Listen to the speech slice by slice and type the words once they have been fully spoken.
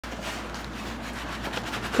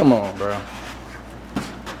Come on, bro.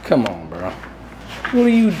 Come on, bro. What are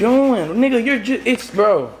you doing? Nigga, you're just,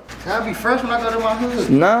 bro. Gotta be fresh when I go to my hood. It's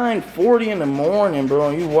 9:40 in the morning, bro,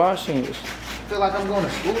 and you washing this. I feel like I'm going to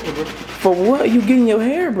school, bro. For what? You getting your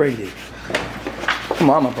hair braided? Come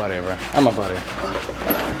on, I'm up out there, bro. I'm up out there.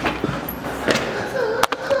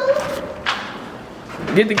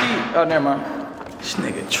 Get the key. Oh, never mind. This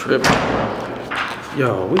nigga tripping, bro.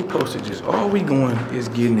 Yo, we posted just, all we going is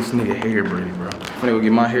getting this nigga hair braided, bro. I'm finna go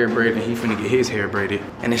get my hair braided and he finna get his hair braided.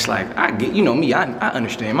 And it's like, I get, you know me, I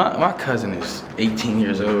understand. My cousin is 18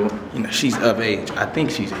 years old. You know, she's of age. I think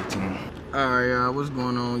she's 18. Alright, y'all, what's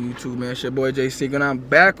going on YouTube, man? It's your boy Cinco, and I'm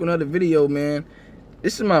back with another video, man.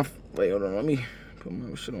 This is my, wait, hold on, let me put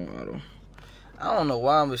my shit on auto. I don't know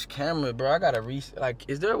why I'm this camera, bro. I gotta reset, like,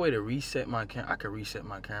 is there a way to reset my camera? I could reset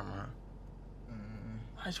my camera.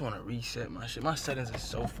 I just want to reset my shit. My settings are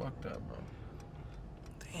so fucked up, bro.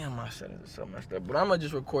 Damn, my settings are so messed up. But I'm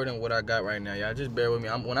just recording what I got right now, y'all. Just bear with me.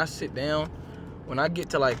 When I sit down, when I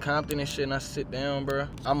get to like Compton and shit and I sit down, bro,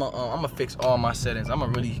 I'ma fix all my settings. I'ma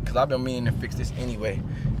really, cause I've been meaning to fix this anyway.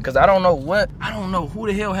 Cause I don't know who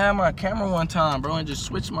the hell had my camera one time, bro, and just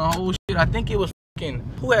switched my whole shit. I think it was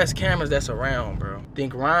who has cameras that's around, bro? I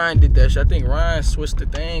think Ryan did that shit. I think Ryan switched the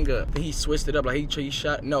thing up. He switched it up like he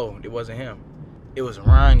shot. No, it wasn't him. It was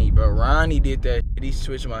Ronnie, bro. Ronnie did that shit. He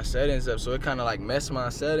switched my settings up, so it kind of like messed my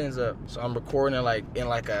settings up. So I'm recording like in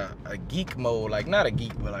like a geek mode, like not a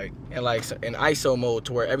geek, but like in ISO mode,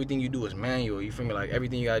 to where everything you do is manual. You feel me? Like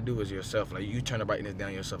everything you gotta do is yourself. Like you turn the brightness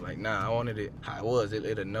down yourself. Like nah, I wanted it how it was.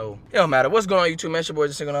 It'll know. It don't matter. What's going on, YouTube, man? It's your boy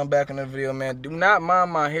Cinco. I'm back in the video, man. Do not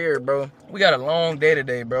mind my hair, bro. We got a long day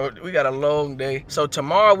today, bro. We got a long day. So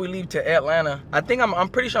tomorrow we leave to Atlanta. I think I'm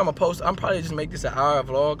pretty sure I'm gonna post. I'm probably just make this an hour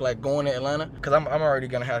vlog, like going to Atlanta, cause I'm already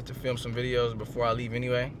gonna have to film some videos before I leave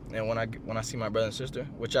anyway. And when I see my brother and sister,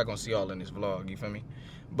 which y'all gonna see all in this vlog, you feel me?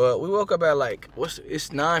 But we woke up at like, it's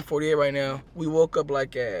 9:48 right now. We woke up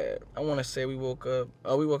like at, I wanna say we woke up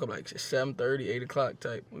like 7:30, 8 o'clock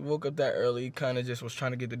type. We woke up that early, kinda just was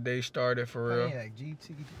trying to get the day started for real. Like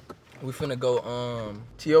GT. We finna go,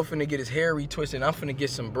 T.O. finna get his hair retwisted, and I'm finna get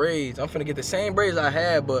some braids. I'm finna get the same braids I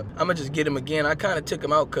had, but I'ma just get them again. I kinda took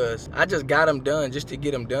them out cause I just got them done just to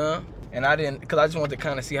get them done. And I didn't, cause I just wanted to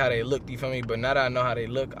kind of see how they looked, you feel me? But now that I know how they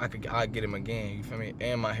look, I'll get them again, you feel me?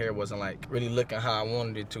 And my hair wasn't like really looking how I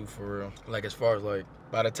wanted it to, for real. Like as far as like,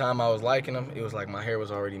 by the time I was liking them, it was like my hair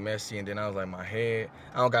was already messy, and then I was like, my head,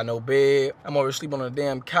 I don't got no bed. I'm always sleeping on a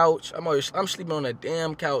damn couch. I'm sleeping on a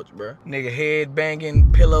damn couch, bro. Nigga head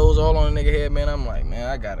banging, pillows all on a nigga head, man. I'm like, man,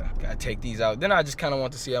 I gotta take these out. Then I just kind of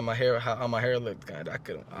want to see how my hair looked.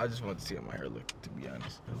 I just want to see how my hair looked, to be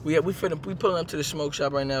honest. We pulling up to the smoke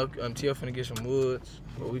shop right now. T.O. finna get some woods.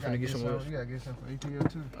 But we finna get some woods. You gotta get some for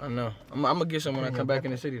ATL too. I know. I'm gonna get some when I come back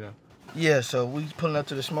in the city though. Yeah, so we pulling up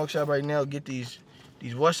to the smoke shop right now. Get these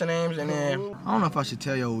what's the names, and then I don't know if I should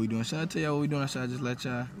tell y'all what we doing. Should I tell y'all what we doing, or should I just let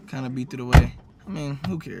y'all kind of beat through the way? I mean,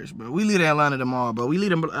 who cares, bro? We leave to Atlanta tomorrow, bro. We leave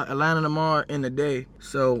to Atlanta tomorrow in the day.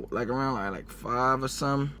 So, like, around, like 5 or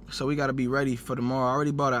something. So, we got to be ready for tomorrow. I already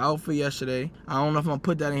bought an outfit yesterday. I don't know if I'm going to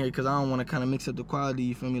put that in here because I don't want to kind of mix up the quality,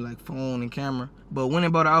 you feel me, like phone and camera. But when I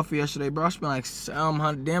bought an outfit yesterday, bro, I spent like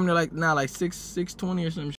damn near like, now, like $620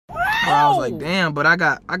 or some shit. Bro, I was like, damn, but I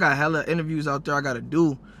got hella interviews out there I got to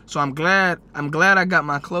do. So I'm glad I got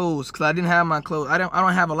my clothes, cause I didn't have my clothes. I don't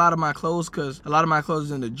have a lot of my clothes, cause a lot of my clothes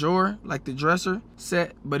is in the drawer, like the dresser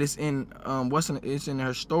set, but it's in it's in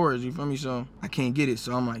her storage. You feel me? So I can't get it.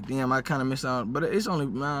 So I'm like, damn, I kind of miss out. But it's only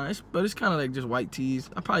it's kind of like just white tees.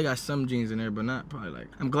 I probably got some jeans in there, but not probably like.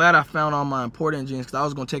 I'm glad I found all my important jeans, cause I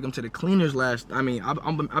was gonna take them to the cleaners last. I mean,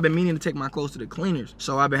 I've been meaning to take my clothes to the cleaners,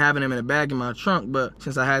 so I've been having them in a bag in my trunk. But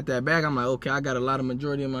since I had that bag, I'm like, okay, I got a lot of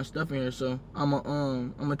majority of my stuff in here, so I'm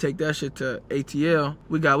gonna take that shit to ATL.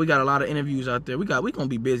 We got a lot of interviews out there. We gonna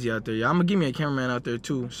be busy out there, y'all. I'm gonna give me a cameraman out there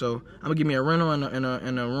too. So I'm gonna give me a rental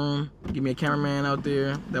in a room. Give me a cameraman out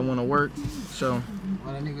there that wanna work. So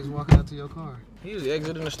why that niggas walking out to your car? He was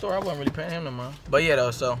exiting the store. I wasn't really paying him no mind. But yeah though,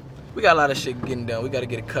 so we got a lot of shit getting done. We gotta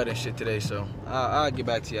get a cut and shit today, so I'll get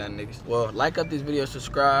back to y'all niggas. Well, like up this video,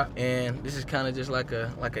 subscribe, and this is kind of just like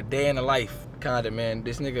a day in the life, kinda, man.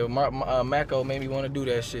 This nigga Mako made me want to do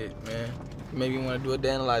that shit, man. Maybe you want to do a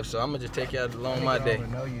day in the life, so I'm gonna just take y'all along my day.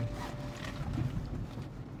 Know you.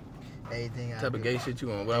 Anything What type of gay shit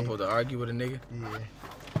you on? What, I'm supposed to argue with a nigga?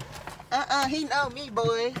 Yeah. He know me,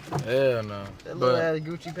 boy. Hell no. That little ass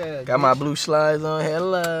Gucci pad. Got my blue slides on.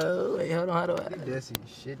 Hello. Wait, hold on. How do I? You dusty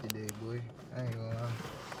shit today, boy. I ain't gonna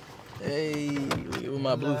lie. Hey, with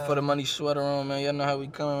my blue for the money sweater on, man. Y'all know how we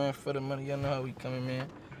coming, man. For the money, y'all know how we coming, man.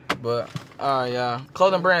 But all right, y'all.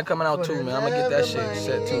 Clothing brand coming out too, man. I'm gonna get that shit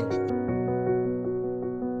set too.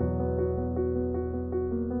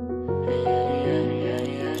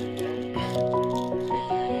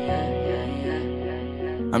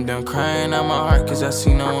 I'm done crying out my heart cause I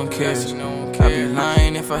see no one cares. I'd be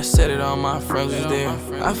lying if I said it, all my friends was there.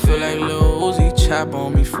 I feel like Lil Uzi Chop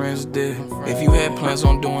on me, friends dead. If you had plans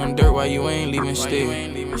on doing dirt, why you ain't leaving still?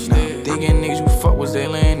 Thinking niggas you fuck was they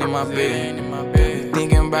laying in my bed.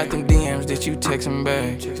 Thinking about them DMs that you texting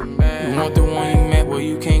back. You want the one you met, well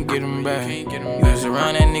you can't get them back. You was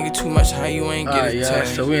around that nigga too much, how you ain't get it tagged?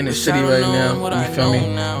 So we in the city right now, you feel me?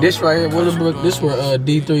 This right here, Willowbrook, this where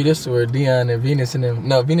D3, this where Dion and Venus and them.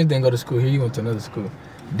 No, Venus didn't go to school here, he went to another school.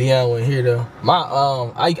 Dion went here though.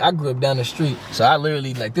 I grew up down the street, so I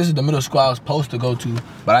literally, like, this is the middle school I was supposed to go to,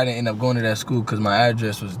 but I didn't end up going to that school because my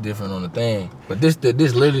address was different on the thing. But this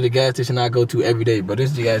literally the gas station I go to every day, bro.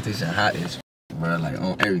 This gas station hot as bro, like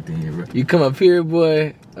on everything here, bro. You come up here,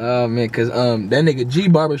 boy. Oh man, cause that nigga G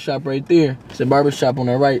barbershop right there. It's a barbershop on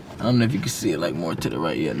the right. I don't know if you can see it like more to the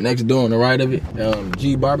right. Yeah, next door on the right of it.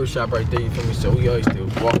 G barbershop right there, you feel me? So we always still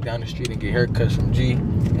walk down the street and get haircuts from G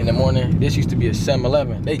in the morning. This used to be a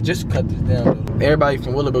 7-Eleven. They just cut this down though. Everybody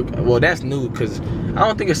from Willowbrook, well that's new cause I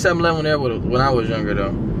don't think a 7-Eleven there when I was younger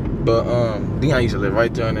though. But Dion used to live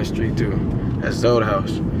right there on that street too. That's Zoda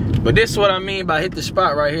House. But this is what I mean by hit the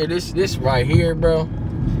spot right here. This right here, bro.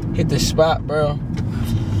 Hit the spot, bro.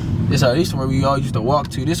 This is where we all used to walk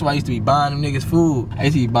to. This is why I used to be buying them niggas food. I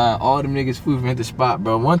used to be buying all them niggas food from Hit the Spot,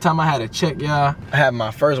 bro. One time I had a check, y'all. I had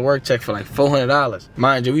my first work check for like $400.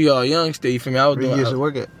 Mind you, we all young still, you feel me? I was Where you used to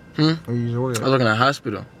work at? Where you used to work at? I was working at a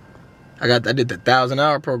hospital. I did the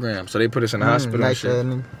 1,000-hour program, so they put us in the hospital and shit.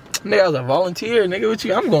 Nigga, I was a volunteer, nigga. What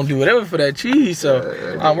you? I'm gonna do whatever for that cheese. So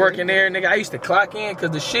I'm working there, nigga. I used to clock in,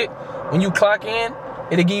 cause the shit, when you clock in,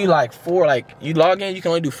 it'll give you like 4, like you log in, you can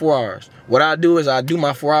only do 4 hours. What I do is I do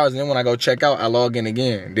my 4 hours, and then when I go check out, I log in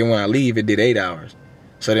again. Then when I leave, it did 8 hours.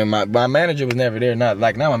 So then my manager was never there. Not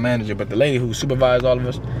my manager, but the lady who supervised all of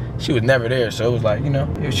us, she was never there. So it was like, you know,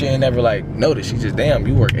 if she ain't never like noticed, she just, damn,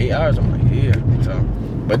 you work 8 hours. I'm like, yeah. So,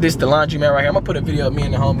 but this the laundromat right here. I'm gonna put a video of me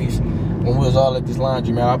and the homies. When we was all at this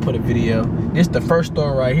laundromat, I put a video. This the first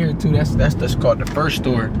store right here too. That's called the first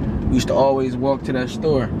store. We used to always walk to that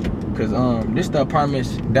store. Cause this the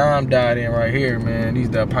apartments Dom died in right here, man.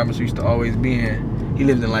 These the apartments we used to always be in. He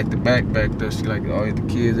lived in like the back there. See like always the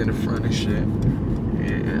kids in the front and shit.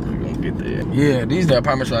 Yeah, we're gonna get there. Yeah, these the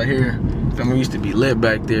apartments right here. So we used to be lit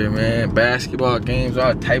back there, man. Basketball games,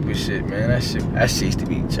 all type of shit, man. That shit used to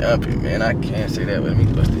be jumping, man. I can't say that, but let me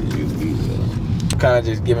bust this UV. Kind of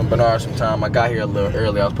just giving Bernard some time. I got here a little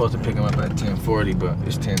early. I was supposed to pick him up at 10:40, but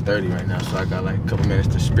it's 10:30 right now, so I got like a couple minutes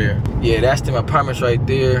to spare. Yeah, that's them apartments right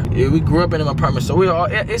there. Yeah, we grew up in them apartments, so we all,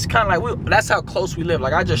 it's kind of like, that's how close we live.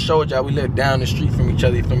 Like I just showed y'all, we live down the street from each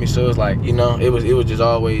other, you feel me? So it's like, you know, it was just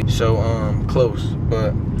always so close.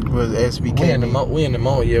 But what does SBK we in the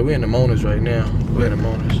Monas right now. We're in the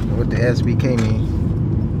Monas. What the SBK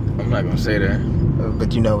mean? I'm not gonna say that.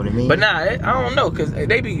 But you know what it means. But nah, I don't know, cause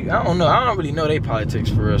they be, I don't know. I don't really know they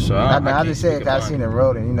politics for real, so I just said, cause I seen the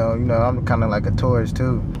road, and you know, I'm kind of like a tourist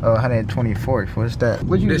too. 124th, what's that?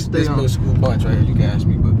 What you this middle school bunch right here, you can ask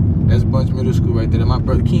me, but that's Bunch Middle School right there. My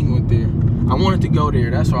brother King went there. I wanted to go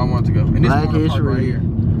there, that's why I wanted to go. And this Park right here,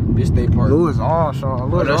 this State Park. Louis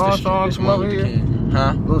Armstrong from over here?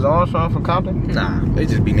 Huh? Louis Armstrong from Compton? Nah, they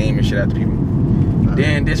just be naming shit after people.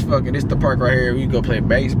 Then this the park right here, we go play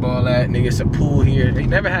baseball at, nigga, it's a pool here. They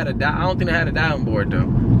never had I don't think they had a diving board though.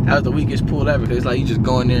 That was the weakest pool ever, cause it's like you just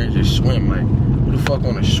go in there and just swim. Like, who the fuck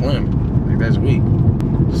wanna swim? Like that's weak.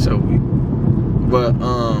 So weak. But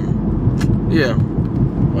yeah.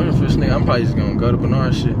 What if this nigga, I'm probably just gonna go to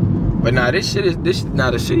Bernard shit. But nah, the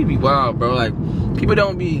city be wild, bro. Like, people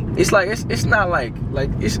don't be, it's like, it's not like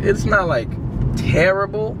it's not like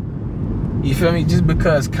terrible. You feel me? Just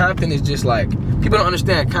because Compton is just like, people don't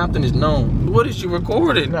understand Compton is known. What is you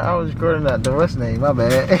recording? No, I was recording that, the what's name, my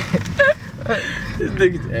bad. This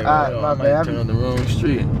nigga's, hey, I might turn on the wrong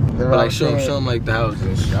street. But like, show them like the houses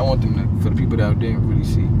and shit. I want them to, for the people that out there really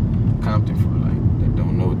see Compton for like, that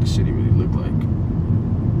don't know what the city really look like.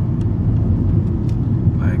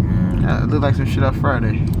 Like, man. It look like some shit off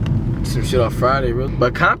Friday. Some shit off Friday, really.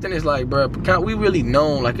 But Compton is like, bro, we really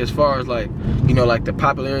known, like, as far as like, you know, like the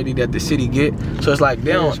popularity that the city get. So it's like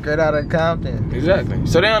they don't straight out of Compton. Exactly.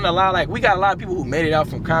 So they don't allow, like, we got a lot of people who made it out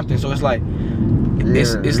from Compton. So it's like,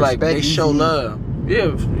 it's like they show love.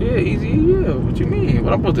 Yeah, Easy. Yeah, what you mean?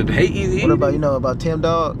 What I'm supposed to hate Easy? What about, you know about Tim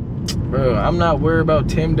Dog? Bro, I'm not worried about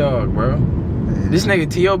Tim Dog, bro. This nigga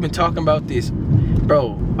T.O. been talking about this,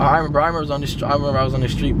 bro. I remember I was on the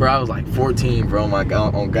street, bro. I was like 14, bro. My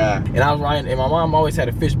God, on God. And I was riding, and my mom always had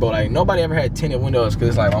a fishbowl. Like nobody ever had tinted windows, cause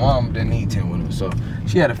it's like my mom didn't need tinted windows, so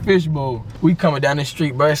she had a fishbowl. We coming down the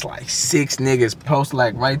street, bro. It's like 6 niggas posted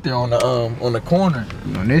like right there on the corner.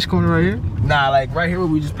 On this corner right here? Nah, like right here where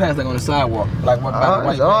we just passed, like on the sidewalk. Like what?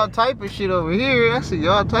 There's all type of shit over here. I see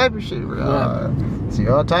all type of shit, bro. See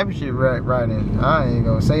all type of shit right in. I ain't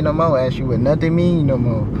gonna say no more. Ask you what nothing mean no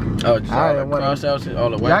more. Oh, just all the cross outs and all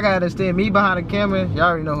the way. Y'all gotta understand, me behind the camera, y'all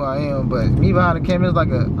already know who I am, but me behind the camera is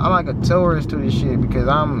I'm like a tourist to this shit because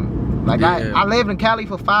I'm like I lived in Cali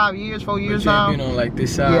for 4 years now. Been on like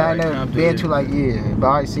this side. Yeah, I like never been to like but I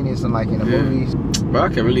already seen this in like in the movies. Bro, I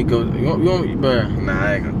can really go. You want, bro? Nah,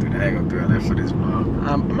 I ain't gonna do that. I ain't gonna do that for this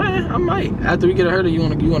vlog. Man, I might. After we get a herder, you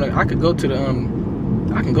wanna? I could go to the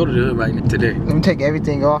I can go to the hood right today. Let me take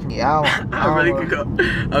everything off me. I really could go.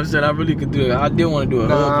 I'm saying I really could do it. I did want to do a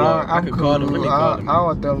hood vlog. I could call him. Let me call him. I don't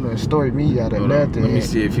want them to story me out of nothing. Let me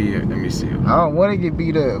see if he. Let me see. I don't want to get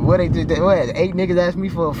beat up. What they did? What 8 niggas asked me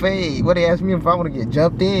for a fade? What they asked me if I want to get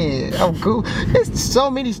jumped in? I'm cool. There's so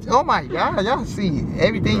many. Oh my God, y'all see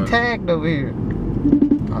everything tagged over here.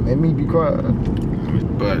 Let me be quiet.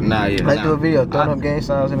 But nah, yeah. Let's do a video. Throw them gang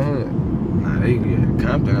signs in the hood. Nah, they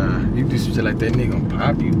Compton. You do some shit like that, nigga gonna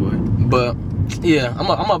pop you, boy. But yeah, I'm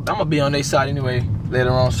gonna be on their side anyway later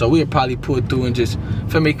on, so we'll probably pull through and just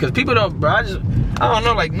feel me, cause people don't, bro. I don't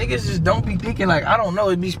know, like niggas just don't be thinking like, I don't know,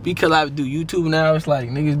 it be because I do YouTube now. It's like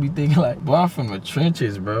niggas be thinking like, boy, I'm from the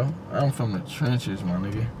trenches, bro. I'm from the trenches, my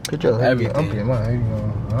nigga. Get your everything.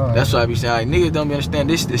 That's what I be saying. Like niggas don't be understand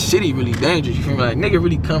this. The city really dangerous. You feel me? Like nigga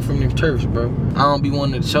really come from them turfs, bro. I don't be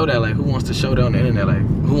wanting to show that. Like who wants to show that on the internet? Like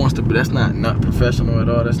who wants to? But that's not professional at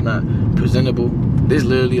all. That's not presentable. This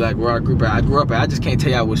literally like where I grew up. I grew up at. I just can't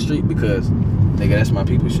tell y'all what street because, nigga, that's my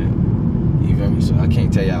people shit. You feel me? So I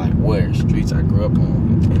can't tell y'all like where streets I grew up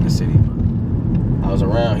on in the city. I was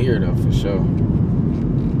around here though for sure.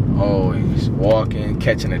 Always walking,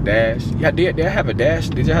 catching a dash. Yeah, did I have a dash?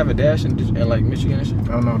 Did you have a dash in like Michigan and shit?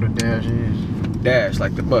 I don't know what the dash is. Dash,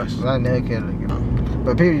 like the bus. I never catch it.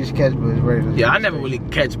 But people just catch buses. Yeah, I never really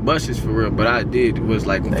catch buses for real, but I did. It was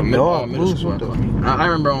like from middle school. I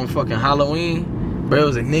remember on fucking Halloween. Bro, it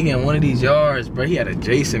was a nigga in one of these yards, bro. He had a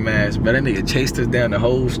Jason mask, bro. That nigga chased us down the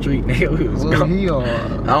whole street, nigga. What he on?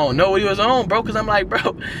 I don't know what he was on, bro, cause I'm like,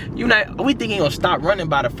 bro, we think he gonna stop running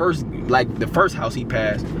by the first house he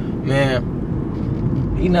passed.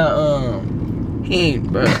 Man, he ain't,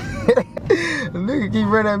 bro. The nigga keep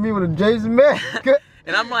running at me with a Jason mask.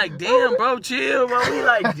 And I'm like, damn, bro, chill, bro. We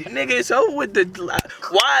like, nigga, it's over with the.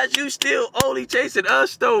 Why is you still only chasing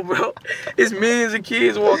us, though, bro? It's millions of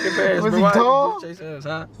kids walking past. Was bro. he tall? Chasing us,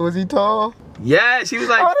 huh? Was he tall? Yes, he was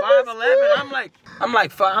like 5'11". I'm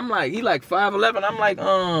like, he like 5'11". I'm like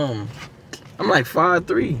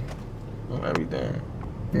 5'3". Everything.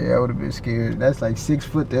 Yeah, I would have been scared. That's like 6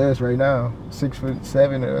 foot to us right now.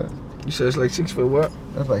 6'7" to us. You said it's like 6 foot what?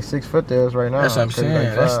 That's like 6 foot to us right now. That's what I'm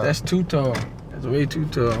saying. Like that's too tall. That's way too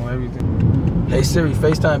tall on everything. Hey Siri,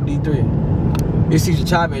 FaceTime D3. This is your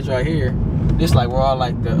child age right here. This like we're all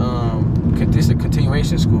like the this is a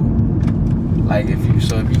continuation school. Like if you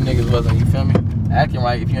niggas wasn't, you feel me, acting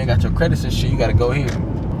right, if you ain't got your credits and shit, you gotta go here.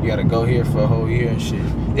 You gotta go here for a whole year and shit.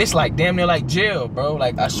 It's like damn near like jail, bro.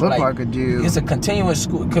 Like I swear, like a jail. It's a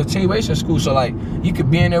continuation school. So like you could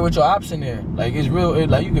be in there with your ops in there. Like it's real.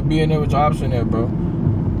 Like you could be in there with your ops in there, bro.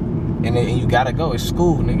 And you gotta go. It's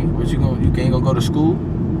school, nigga. What you ain't gonna go to school?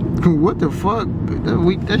 What the fuck?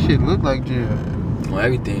 That shit look like jail. Well,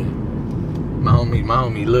 everything. My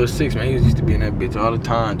homie, Lil 6, man, he used to be in that bitch all the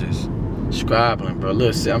time, just scribbling, bro.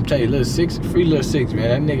 Lil 6, I'm telling you, Lil 6, free Lil 6,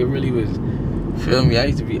 man. That nigga really was, feel me? I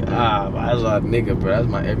used to be, I was a nigga, bro. That's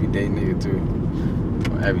my everyday nigga, too.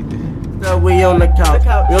 Everything. So we on the couch.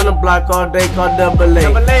 We on the block all day, called double A.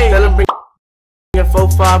 Tell him bring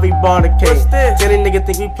 4-5, he bought a case. Tell these niggas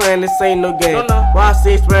think we playing, this ain't no game. Why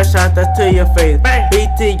 6 red shots, that's to your face.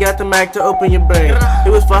 BT got the Mac to open your brain. He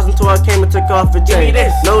was flossing until I came and took off a chain.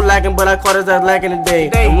 No lagging, but I caught his ass lagging today.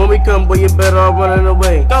 And when we come, boy, you better all running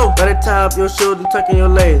away. Better tie up your shoes and tuck in your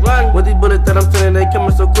legs. With these bullets that I'm sending, they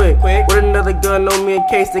coming so quick. With another gun on me in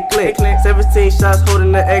case they click. 17 shots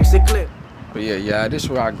holding the extra clip. But yeah, this is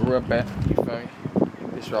where I grew up at. You feel me?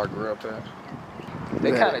 This is where I grew up at.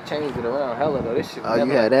 They kind of changed it around hella though. This shit. Oh, you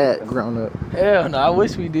had that grown up. Hell no, I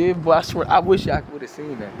wish we did, boy. I swear, I wish y'all would have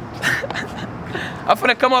seen that. I'm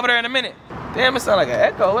finna come over there in a minute. Damn, it sound like an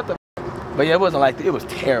echo. What the? But yeah, it wasn't like that. It was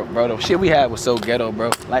terrible, bro. The shit we had was so ghetto,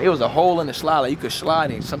 bro. Like it was a hole in the slide, like you could slide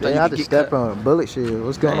in. Sometimes you had could to get step cut. on a bullet shit.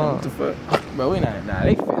 What's going on? What the fuck, bro? We not. Nah, I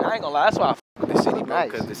ain't gonna lie. That's why I fuck with the city, bro.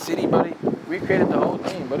 Cause the city, buddy. recreated the whole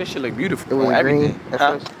thing, but this shit look beautiful. It was green at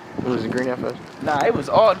Huh? first? It was green at first? Nah, it was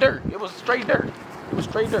all dirt. It was straight dirt. It was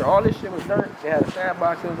straight dirt. All this shit was dirt. They had a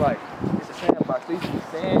sandbox. It was like, it's a sandbox. They used to be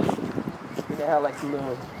sand. Then they had like some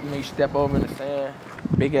little, you know, you step over in the sand.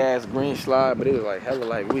 Big ass green slide, but it was like hella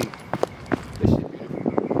like weak. This shit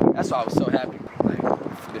beautiful. That's why I was so happy. Like,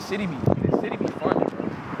 the city be fun, bro.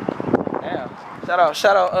 Now,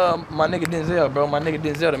 shout out my nigga Denzel, bro. My nigga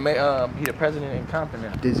Denzel, he the president in Compton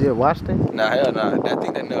now. Denzel Washington? Nah, hell nah. I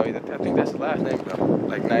think that's his last name, though.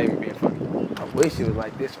 Like, not even being funny. I wish it was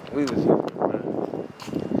like this when we was young, bro.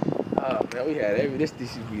 Oh, man, we had this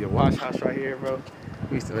used to be the wash house right here, bro.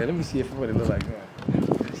 We used to, let me see what it look like now.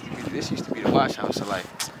 This used to be the wash house, so like,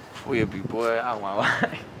 we'd be, boy, I want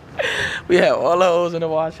lie. We had all the hoes in the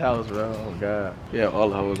wash house, bro. Oh, God. We had all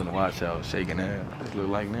the hoes in the wash house, shaking ass. This look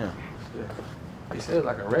like now. Yeah. They said it's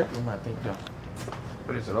like a rec room, I think, though.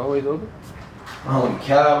 But is it always open?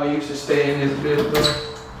 Calvin used to stay in this bitch, bro.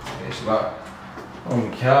 It's locked.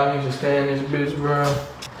 Calvin used to stay in this bitch, bro.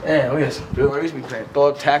 Damn, we had some good. We used to be playing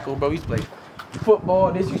throw tackle, bro. We used to play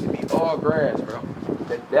football. This used to be all grass, bro.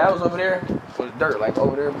 That was over there was dirt, like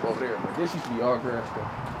over there. But this used to be all grass, bro.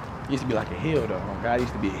 It used to be like a hill, though. Oh, God, it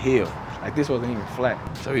used to be a hill. Like, this wasn't even flat.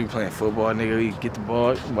 So we be playing football, nigga. We get the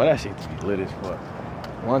ball. Boy, that shit used to be lit as fuck.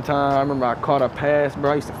 One time, I remember I caught a pass,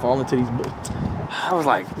 bro. I used to fall into these. I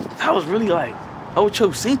was really like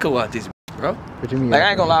Ocho Cinco out this, bro. What you mean? Like, I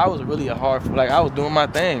ain't gonna lie, I was really I was doing my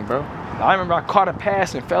thing, bro. I remember I caught a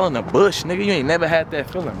pass and fell in the bush, nigga. You ain't never had that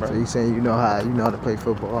feeling, bro. So you saying you know how to play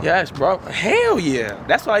football? Yes, bro. Hell yeah.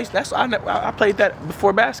 That's why I played that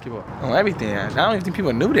before basketball on everything. I don't even think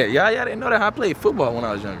people knew that. Yeah, didn't know that I played football when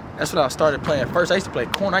I was younger. That's what I started playing first. I used to play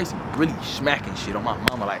corner. I used to be really smacking shit on my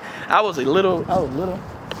mama. Like, I was little. Put it on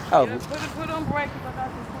break because I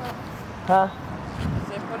got some questions. Huh? I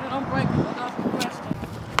said put it on break because I got some questions.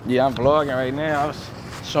 Yeah, I'm vlogging right now. I was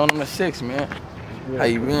showing them the 6, man. How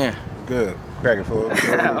you been? Good. Cracking fool.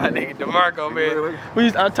 My nigga DeMarco, man.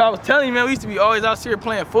 I was telling you, man, we used to be always out here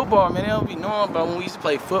playing football, man. They don't be knowing about when we used to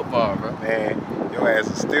play football, bro. Man, your ass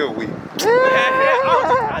is still weak.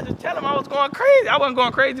 I just tell him I was going crazy. I wasn't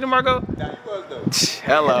going crazy, DeMarco. Nah, you was though.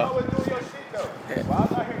 Hello. You was doing your shit though. While I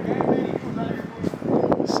was out here game lady, you was out here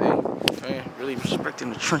doing. See, man, really respecting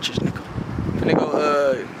the trenches, nigga. Finna go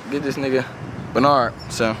get this nigga Bernard,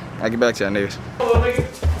 so I get back to y'all niggas. Hello, nigga.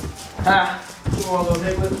 Hi.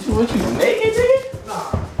 What you naked, nigga?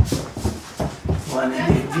 Nah. My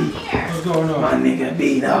nigga B. What's going on? My nigga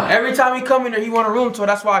B, dog. Every time he come in there, he want a room tour.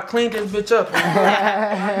 That's why I cleaned this bitch up.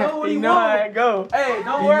 You know how it go. Hey,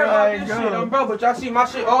 don't worry about this shit, bro. But y'all see my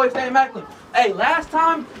shit always stay immaculate. Hey, last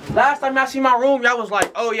time y'all see my room, y'all was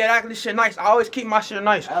like, oh yeah, that shit nice. I always keep my shit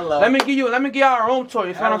nice. Let me give y'all a room tour.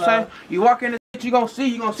 You feel what I'm saying? You walk in this bitch, you gonna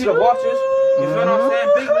see the washes. You feel what I'm saying?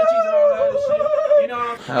 Big bitches and all that other shit. You know what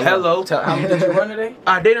I'm saying? Hello. How much did you run today?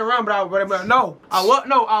 I didn't run, but I was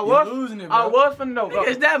losing it, bro. I was finna know. Nigga,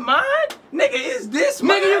 is that mine? Nigga, is this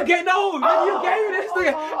mine? Nigga, you gave me this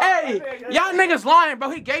nigga. Hey, y'all niggas lying, bro.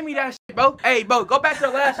 He gave me that shit, bro. Hey, bro, go back to the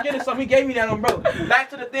last skin or something. He gave me that on, bro. Back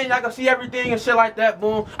to the thing, y'all can see everything and shit like that,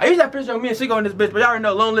 boom. I used that picture of me and Cinco in this bitch, but y'all already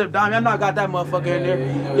know Lone Live Dime. Y'all know I got that motherfucker in there.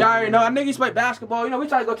 Y'all already know. Niggas used to play basketball. You know, we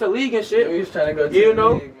try to go to the league and shit. We was trying to go to the league,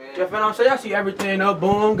 man. You feel what I'm saying? Y'all see everything, though.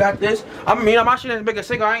 Boom, got this. I mean, my shit ain't big as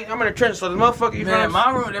Cinco. I'm in the trenches, so the motherfucker, you man,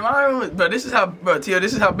 my room, bro, this is how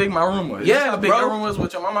big my room was. Yeah, this is how big bro. your room was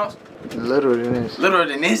with your mama's house. Littler than this. Littler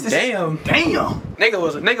than this? Damn. Nigga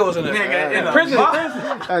was in a prison.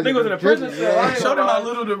 Nigga was in a prison cell. Show them how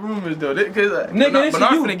little the room is though. Cause nigga, this but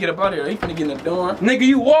I'm you finna get up out of here. He finna get in the dorm. Nigga,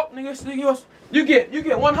 you walk, nigga. You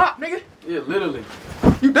get one hop, nigga. Yeah, literally.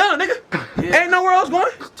 You done, nigga. Yeah. Ain't nowhere else going.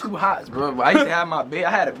 Too hot, bro. I used to have my bed.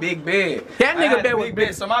 I had a big bed. That nigga bed was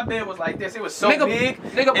big. So my bed was like this. It was so nigga, big.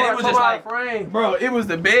 Nigga, and it was just like frame. Bro, it was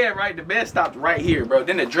the bed, right? The bed stopped right here, bro.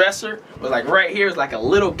 Then the dresser was like right here. It's like a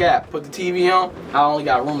little gap. Put the TV on. I only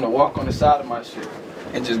got room to walk on the side of my shit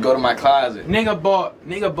and just go to my closet. That nigga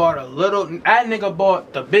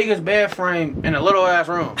bought the biggest bed frame in a little ass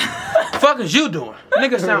room. Fuck is you doing?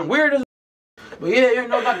 Nigga sound weird as. But yeah, you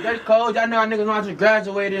know about that code. Y'all know our niggas know I just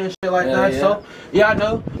graduated and shit like that. Yeah. So yeah, I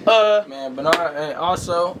know. Man, Bernard, and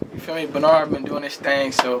also, you feel me? Bernard been doing this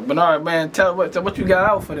thing. So Bernard, man, tell what you got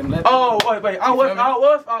out for them. Wait. I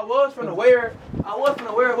was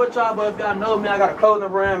finna wear with y'all, but if y'all know me, I got a clothing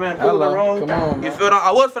brand, man. Come on, man. You feel that? I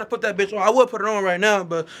was finna put that bitch on. I would put it on right now,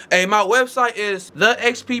 but hey, my website is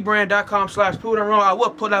thexpbrand.com/poodanron. I will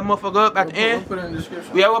put that motherfucker up at the end. We'll put it in the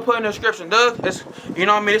description. Yeah, we'll put it in the description, Doug. It's, you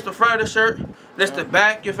know what I mean? It's the front of the shirt. This the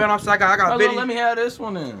back. You feel what I'm saying? I got let me have this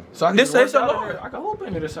one then. So I can This is a large. I can hoop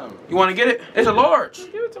in it or something. You want to get it? It's a large.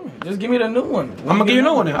 Give it to me. Just give me the new one. I'm gonna give you a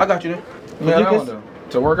new one then. I got you then. Yeah, that one though.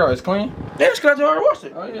 To work out, it's clean. Yeah, it's cause I already washed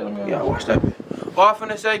it. Oh yeah, let me. Yeah, I watched that bit. All I'm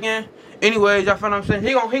finna say again. Anyways, y'all feel what I'm saying?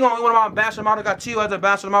 He gonna be one of my ambassador models. Got Tio as a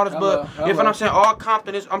ambassador models, but you feel what I'm saying? All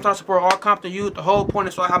Compton is. I'm trying to support all Compton youth. The whole point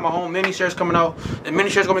is so I have my own mini shirts coming out. The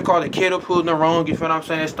mini shirts gonna be called the Kid Who Proved No Wrong. You feel what I'm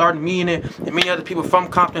saying? It's starting me in it and many other people from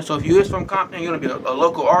Compton. So if you is from Compton, you're gonna be a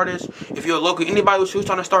local artist. If you're a local, anybody who's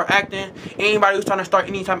trying to start acting, anybody who's trying to start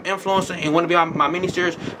any type of influencer and want to be on my mini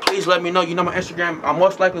series, please let me know. You know my Instagram. I'm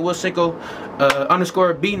most likely with Cinco _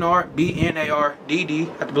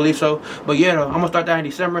 BNARDD. I believe so. But yeah, though, I'm gonna start that in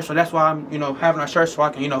December. So that's why I'm having our shirts so I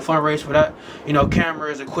can fundraise for that.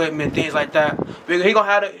 Cameras, equipment, things like that. He gonna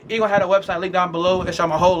have the website link down below. It's on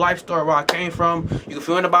my whole life story where I came from. You can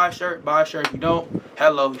feel in to buy a shirt, If you don't,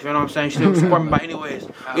 hello. You feel what I'm saying? You still support me by anyways.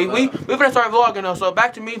 We finna start vlogging though. So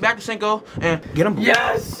back to Cinco and get him.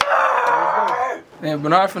 Yes, sir. Man,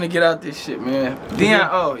 Bernard finna get out this shit, man. Dion,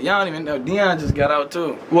 oh, y'all don't even know. Dion just got out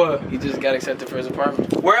too. What? He just got accepted for his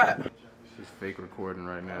apartment. Where at? She's fake recording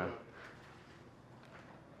right now.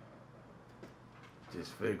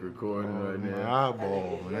 Just fake recording right now. My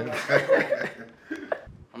eyeball, man.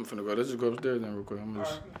 I'm finna go. Let's just go upstairs then real quick. I'm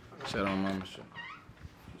just shout out mama shit.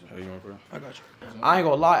 How you going, bro? I got you. I ain't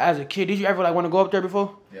gonna lie. As a kid, did you ever want to go up there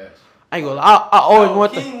before? Yes. I ain't gonna lie. I always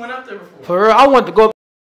want to. King went up there before. For real, I wanted to go up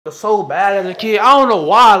there so bad as a kid. I don't know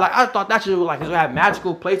why. Like I thought that shit was like it had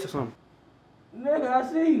magical place or something. Nigga, I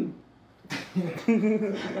see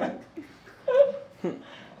you.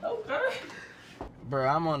 Okay. Bro,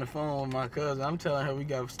 I'm on the phone with my cousin. I'm telling her we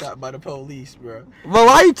got stopped by the police, bro. But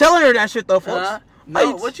why you telling her that shit though, folks?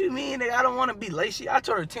 No, what you mean, nigga? I don't want to be late. I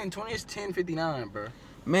told her 10:20. It's 10:59, bro.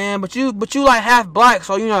 Man, but you like half black,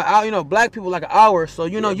 so black people like an hour, so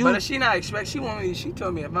you. But she not expect. She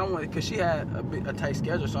told me if I wanted, cause she had a tight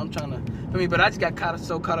schedule, so I'm trying to. But I just got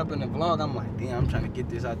so caught up in the vlog. I'm like, damn, I'm trying to get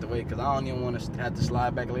this out the way, cause I don't even want to have to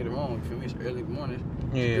slide back later on. You feel me? It's early morning.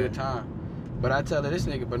 Yeah. It's a good time. But I tell her this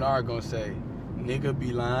nigga Bernard gonna say, nigga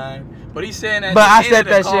be lying. But he saying that. But I said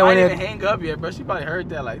that shit when I didn't even hang up yet, bro. She probably heard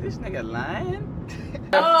that. Like, this nigga lying.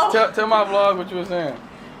 Tell my vlog what you were saying.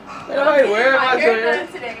 Hey, where am I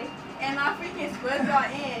today? And my freaking squares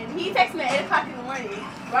got in. He texted me at 8 o'clock in the morning.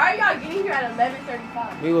 Why are y'all getting here at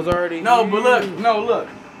 11:35? We was already. No, but look.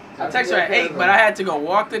 I texted her at 8, but I had to go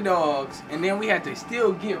walk the dogs, and then we had to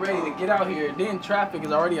still get ready to get out here. Then traffic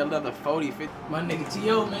is already another 40, 50. My nigga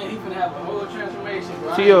T.O., man, he finna have a whole transformation,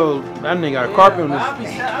 bro. T.O., that nigga got carpet on I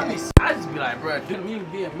just be like, bro, dude, me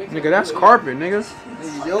be a mix. Nigga, that's carpet, nigga.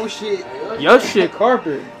 Your shit. Your shit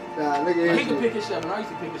carpet. Nah, look at He can pick his shit up, and I used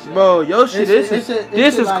to pick his shit up. Bro, your shit,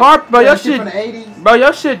 this is like, carpet, bro. Your shit shit, from the 80s. bro,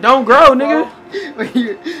 your shit don't grow, nigga.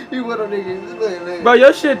 You what a nigga? Look. Bro,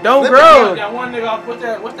 your shit don't Got grow. one nigga off, what's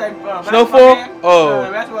that Snowfall?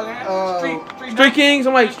 basketball game? Street Kings,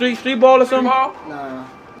 I'm like street ball or something. Nah.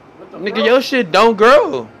 Nigga, your shit don't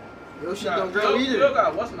grow. Your shit don't grow either. You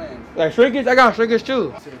got what's name? Like shrinkage, I got shrinkage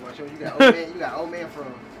too. You got old man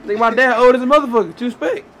from. Think my dad old as a motherfucker. Too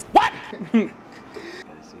spec. What?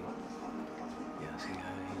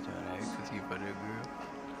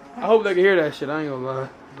 I hope they can hear that shit. I ain't gonna lie.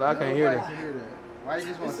 But I can't hear that. Why you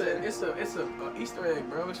just want to say that? It's a Easter egg,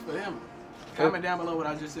 bro. It's for them. Comment down below what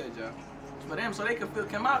I just said, y'all. It's for them, so they can feel.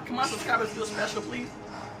 Can my subscribers feel special, please?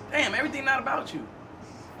 Damn, everything not about you.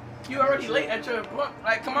 You already late at your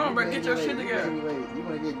like. Come on, bro. Get your shit together. You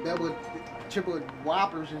wanna get double, triple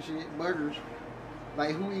Whoppers and shit, burgers.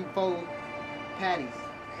 Like who eat 4 patties?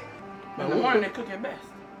 But in the morning they cook at best,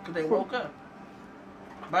 cause they woke up.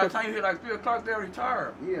 By the time you hit like 3 o'clock, they're already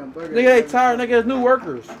tired. Yeah, burgers. Nigga, they tired. Nigga, it's new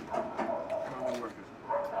workers.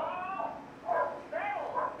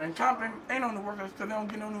 And Compton ain't on the workers because they don't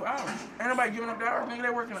get no new hours. Ain't nobody giving up the hours, nigga. They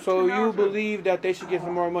working. So you believe that they should get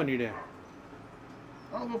some more money then?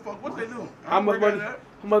 I don't give a fuck what they do. How much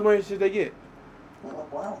money should they get?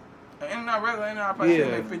 And not regular, and I probably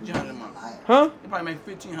make $1,500 a month. Huh? They probably make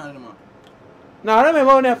 $1,500 a month. Nah, they make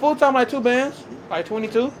more than that full time, like 2 bands, like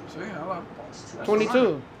 22. So yeah, hello.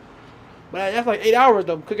 22. But that's like 8 hours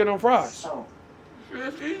though, cooking on fries.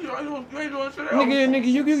 It's easy. You ain't doing shit else.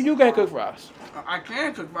 Nigga, you can't cook fries. I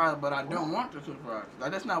can cook fries, but I don't want to cook fries.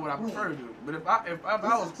 Like that's not what I prefer to do. But if I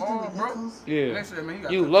was all broke, yeah, they said,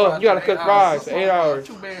 man, you gotta cook fries for 8 hours.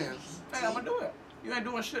 2 bands. Hey, I'm gonna do it. You ain't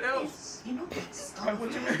doing shit else. Like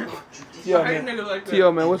what you mean? Yo, I hate man. niggas like that.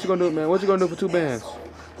 Yo, man, what you gonna do, man? What you gonna do for 2 bands?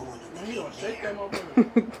 Man, you gonna shake that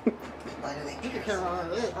motherfucker.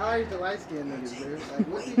 How is the light skin niggas, bro? Like,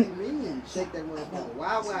 what do you mean? Shake that motherfucker.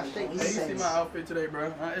 Why would I shake these Hey, you see things? my outfit today,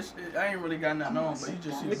 bro? I ain't really got nothing on, but you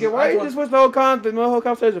just see. Nigga, why you just switch the whole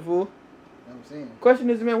conversation, fool? You know what I'm saying? Question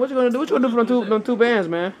is, man, what you gonna do? What you gonna do for them two bands,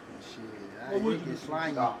 man? Shit, I get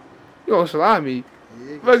slimy. You gonna slime me?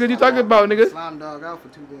 Yeah, What are you talking about, nigga? Slime dog out for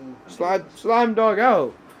 2 days. Slime dog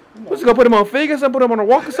out. What you gonna put him on figures? Put him on a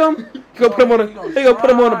walk or something? You gonna put him on a? He gonna put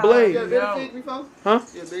him on a blade? You ever been a fig before? Huh?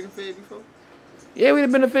 You ever been a fig before? Yeah, we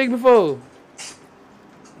done been a fig before.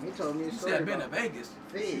 He told me a You story said been to about Vegas.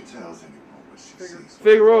 fig.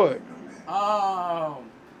 Figueroa. Oh.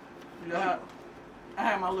 Yeah. I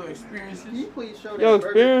had my little experiences. Can you please show that Yo, burger?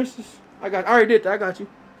 experiences. I already did that. I got you.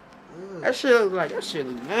 That shit look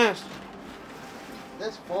nasty.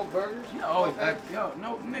 That's 4 burgers? Yo,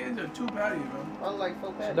 no, niggas are 2 patties, bro. I like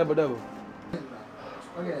 4 patties. Double.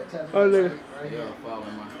 Okay, Oh, look. right Yo, here. follow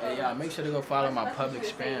my. Hey, y'all, make sure to go follow my public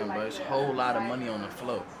spam, bro. It's a whole lot of money on the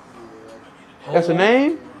flow. That's a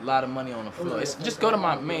name? A lot of money on the flow. Just go to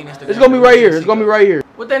my main Instagram. It's gonna be right here. It's gonna be right here.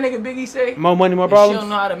 What that nigga Biggie say? More money, more If she don't problems.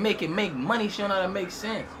 know how to make money. She don't know how to make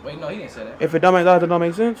sense. Wait, no, he didn't say that. If it don't make that, don't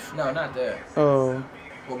make sense. No, not that. Oh.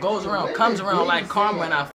 What goes around comes around like karma,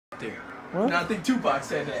 and I f***ed it. What? No, I think Tupac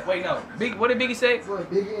said that. Wait, no. What did Biggie say? What,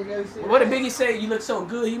 Biggie ain't never said What did that? Biggie say? You look so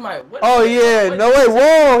good. He might. What Oh did he say? yeah. What No did wait. he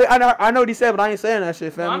say? Whoa. I know what he said, but I ain't saying that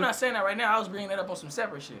shit, No, family. I'm not saying that right now. I was bringing that up on some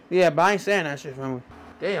separate shit. Yeah, but I ain't saying that shit, family.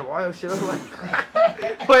 Damn, why your shit look like?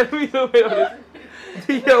 Wait, let me do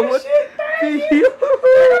it. Yo, what?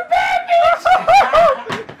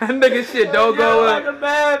 That nigga shit don't go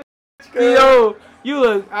up. Yo, you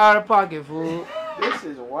look out of pocket, fool. This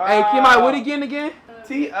is wild. Hey, Kim, what again?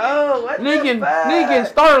 T.O. What Nigga,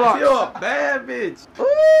 starter locks. You're a bad bitch.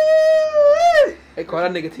 Hey, call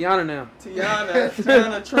that nigga Tiana now.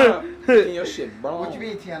 Tiana Trump. Getting your shit wrong. What you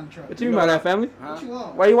mean, Tiana Trump? What you mean by that, family? What you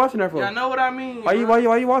want? Why you watching her for? Y'all know what I mean. Why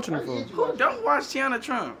you watching her for? Who don't watch Tiana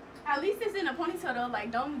Trump? At least it's in a ponytail though.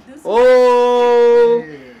 Like, don't do some. Oh,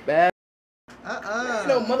 bad.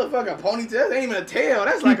 No motherfucking ponytail. That ain't even a tail.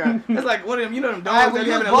 That's like one of them. You know them dogs When that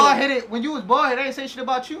you have was a bald little. headed, when you was bald headed, they ain't say shit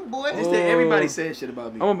about you, boy. They said everybody said shit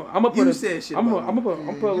about me. I'm gonna put You a, said shit I'm about gonna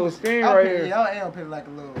put a little screen I'll right put- here. Yeah, I'll put like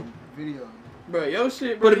a little video. Bro, your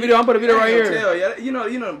shit. Put a video. I'm put a video right here. Tail. Yeah, you know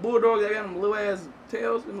the bulldogs that got them little ass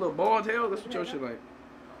tails, them little ball tails. That's what your shit like.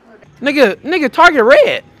 Nigga, Target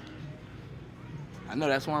red. I know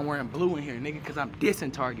that's why I'm wearing blue in here, nigga, because I'm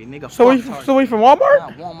dissing Target, nigga. So we Fuck from Walmart?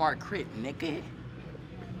 Target. Nah, Walmart crit, nigga.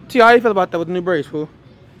 T, how you feel about that with the new braids, fool?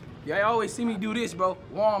 Y'all always see me do this, bro.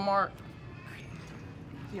 Walmart.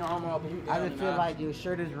 I just feel like your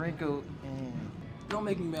shirt is wrinkled and Don't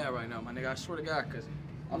make me mad right now, my nigga. I swear to God, because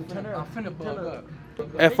I'm finna bug up.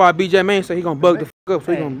 F5 BJ Main said he gonna bug the fuck up,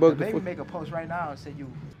 so he gonna bug the maybe fuck. make a post right now and say you.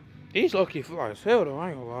 These low key fly as hell though.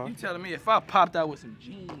 I ain't gonna lie. You telling me if I popped out with some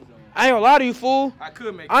jeans on, I ain't gonna lie to you, fool. I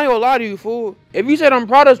could make. I ain't gonna lie to you, fool. If you say them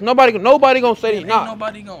products, nobody gonna say they Ain't not.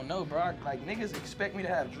 nobody gonna know, bro. Like, niggas expect me to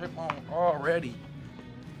have drip on already.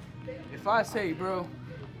 If I say, bro,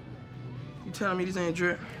 you telling me this ain't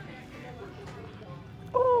drip?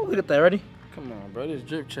 Oh, look at that, ready? Come on, bro. This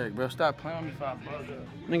drip check, bro. Stop playing with me if I bug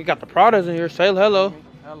up. Nigga got the products in here. Say hello.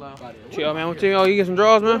 Hello. Chill, man. What you get some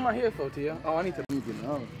draws, What am man? I here for, Tia? Oh, I need to get it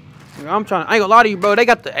on. I'm trying. I ain't gonna lie to you, bro. They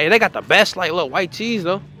got the best like little white cheese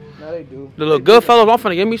though. No, they do. The little Goodfellas. I'm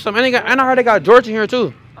finna give me some. And I heard they got George in here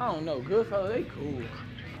too. I don't know. Goodfellas, they cool.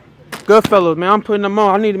 Goodfellas, man. I'm putting them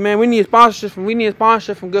on. We need a sponsorship from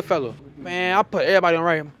Goodfellas. Man, I put everybody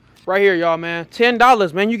on right here, y'all, man.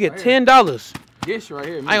 $10, man. You get $10. This right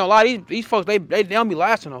here, man. I ain't gonna lie, these folks, they don't be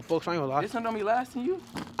lasting on folks. I ain't gonna lie. This one don't be lasting you?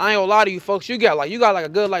 I ain't gonna lie to you folks. You got like a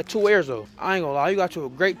good 2 wears though. I ain't gonna lie, you got you a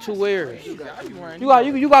great 2 wears. You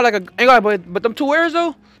got like but them 2 wears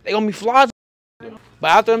though, they gonna be flaws. But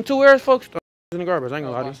after them 2 wears, folks, in the garbage. I ain't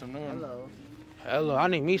gonna lie to you. Hello, I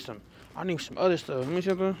need some other stuff. Let me see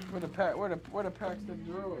something. Where the packs the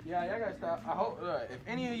drawer? Yeah, y'all gotta stop. I hope if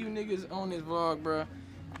any of you niggas on this vlog, bro,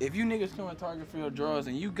 if you niggas come in Target Field drawers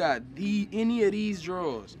and you got any of these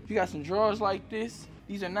drawers, if you got some drawers like this,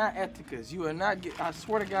 these are not Ethicas. You are not I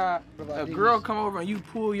swear to God, a girl come over and you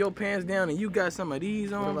pull your pants down and you got some of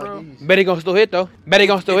these on, bro. Bet he gonna still hit though. Bet he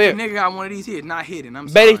gonna still hit. If a nigga got one of these here, not hitting. I'm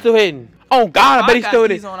Bet sorry. he still hitting. Oh God, I bet he still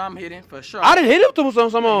hitting. These on, I'm hitting for sure. I didn't hit him to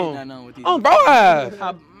some on. Oh, bro.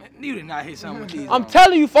 You did not hit something with these. I'm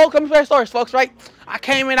telling you, folks. Let me tell you stories, folks. Right? I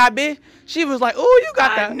came in that bitch. She was like, "Oh, you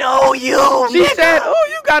got that." No, you. She said, "Oh,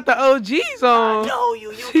 you got the OGs on." No,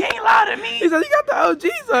 you can't lie to me. She said, "You got the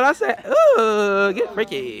OGs on." I said, get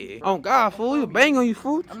freaky." Oh God, fool, you bang on you,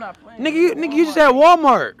 fool. I'm not playing. Nigga, you just said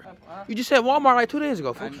Walmart. You just said Walmart like 2 days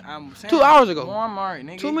ago, folks. I'm saying 2 hours ago. Walmart,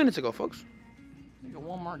 nigga. 2 minutes ago, folks. Nigga,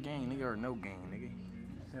 Walmart game, nigga, or no game, nigga.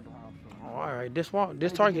 Oh, all right, this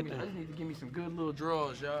Target I thing. just need to give me some good little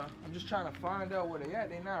draws, y'all. I'm just trying to find out where they at.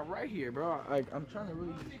 They not right here, bro. Like, I'm trying to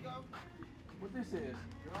really. What this is?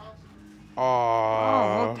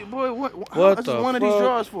 Oh, boy, what What much the is one of these fuck?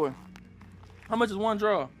 draws for? How much is one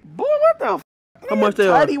draw? Boy, what the f? how much they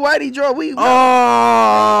are? Tighty whitey draw. We.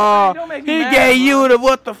 Oh, Don't make he me mad, gave bro. you the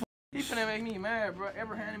what the f? He finna make me mad, bro.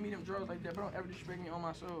 Ever handed me them draws like that, bro? Don't ever disrespect me on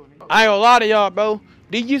my soul. Nigga. I ain't gonna lie to y'all, bro.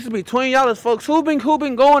 These used to be $20, folks. Who been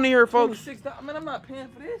going in here, folks? $6. Man, I'm not paying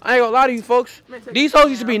for this. I ain't gonna lie to you, folks. Man, take These it. hoes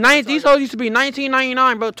used to be Man, These hoes used to be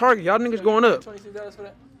 $19.99, bro. Target, y'all niggas going up. $26 for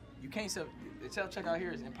that? You can't sell. The self-checkout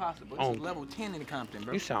here is impossible. Oh. This is level 10 in Compton,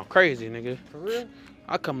 bro. You sound crazy, nigga. For real?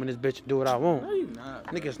 I come in this bitch and do what I want. No, you not.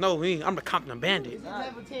 Niggas know me. I'm the Compton bandit. Is it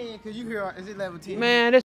level 10? Cause you hear, is it level 10?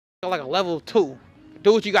 Man, this like a level 2.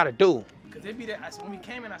 Do what you gotta do. Cause they be there. When we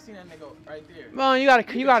came in, I seen that nigga right there. Man, you gotta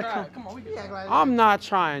Try come. it. Come on, we can. I'm not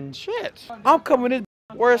trying shit. I'm coming this.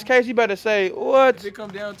 Worst case, you better say what? If it come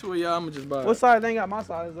down to it, y'all, I'ma just buy it. What size? They ain't got my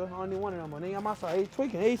size though. I only one of them. They ain't got my size. He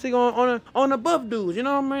tweaking. He see on the buff dudes. You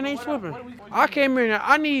know what I mean? They slipping. I came in there.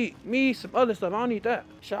 I need me some other stuff. I don't need that.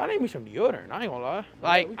 Shit, I need me some deodorant. I ain't gonna lie.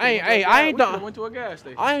 Like, I ain't the. Went to a gas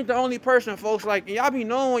station. I ain't the only person, folks. Like, y'all be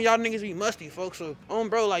knowing y'all niggas be musty, folks. So,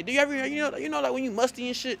 bro, like, do you ever, you know, like when you musty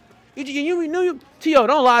and shit. T.O.,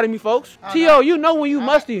 don't lie to me, folks. T.O., you know when you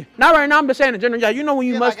musty. Not right now, I'm just saying in general. Yeah, you know when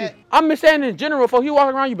you musty. I'm just saying in general, folks. You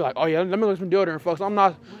walking around, you be like, oh yeah, let me look some deodorant, folks. I'm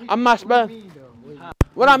not spelling.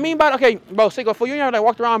 What I mean by, okay, bro, Cinco, for you never like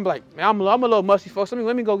walked around and be like, man, I'm a little musty, folks.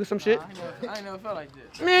 Let me go get some shit. I ain't never felt like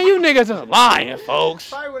this. Man, you niggas is lying, folks.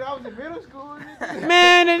 Sorry, when I was in middle school.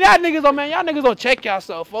 Man, and y'all niggas don't check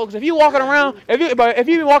yourself, folks. If you walking around, if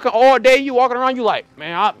you been walking all day, you walking around, you like,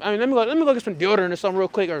 man, I mean, let me go get some deodorant or something real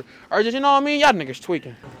quick, or just, you know what I mean? Y'all niggas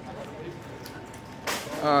tweaking.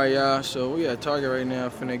 All right, y'all. So we at Target right now.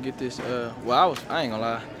 Finna get this. Well, I ain't gonna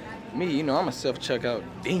lie. Me, you know, I'm a self-checkout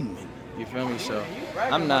demon. You feel me? So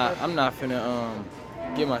I'm not finna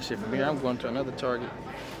get my shit from here. I'm going to another Target.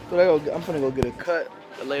 So I'm finna go get a cut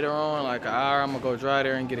later on, like an hour. I'm gonna go dry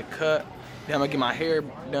there and get a cut. Then I'm gonna get my hair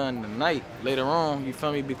done tonight later on. You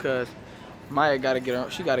feel me? Because Maya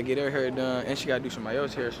she gotta get her hair done and she gotta do somebody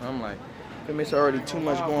else's hair. So I'm like, feel me? It's already too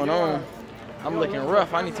much going on. I'm looking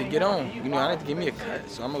rough. I need to get on. You know, I need to give me a cut.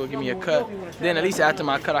 So I'm gonna go give me a cut. Then at least after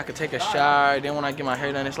my cut, I could take a shower. Then when I get my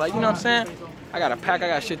hair done, it's like, you know what I'm saying? I got to pack. I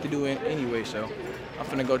got shit to do anyway. So I'm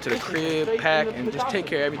finna go to the crib, pack, and just take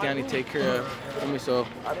care of everything I need to take care of. So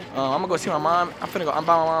I'm gonna go see my mom. I'm by my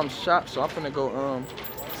mom's shop. So I'm finna go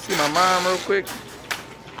see my mom real quick.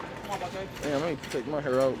 Damn, let me take my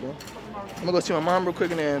hair out, bro. I'm gonna go see my mom real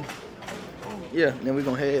quick and then, yeah, then we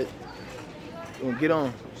gonna head. We're gonna get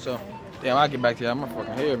on. So. Damn, I'll get back to y'all. My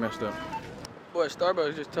fucking hair messed up. Boy,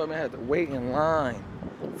 Starbucks just told me I had to wait in line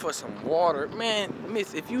for some water. Man,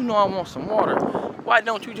 miss, if you know I want some water, why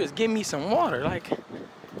don't you just give me some water? Like,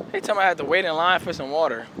 they tell me I had to wait in line for some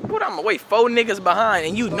water. What, I'm gonna wait 4 niggas behind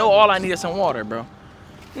and you know all I need is some water, bro.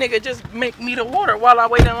 Nigga, just make me the water while I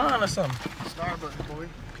wait in line or something. Starbucks, boy.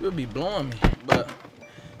 You'll be blowing me, but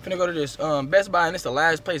finna go to this Best Buy and it's the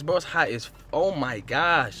last place, bro. It's hot as, oh my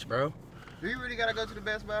gosh, bro. Do you really gotta go to the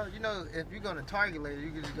Best Buy? You know, if you're going to Target later, you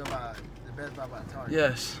can just go by the Best Buy by Target.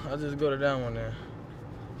 Yes, I'll just go to that one there.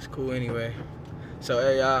 It's cool anyway. So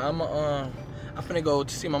hey, I'm finna go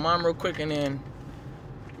to see my mom real quick and then,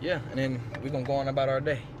 yeah, and then we gonna go on about our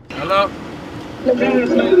day. Hello?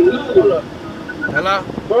 Hello?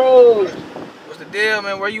 Bro. What's the deal,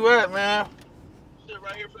 man? Where you at, man? Shit,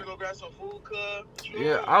 right here finna go grab some food, cuz.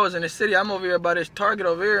 Yeah, I was in the city. I'm over here by this Target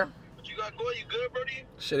over here. What you got going? You good, Brody?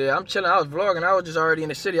 Shit, yeah, I'm chilling. I was vlogging. I was just already in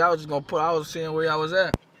the city. I was seeing where y'all was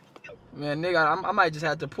at. Man, nigga, I might just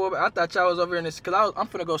have to pull back. I thought y'all was over in this, cause I'm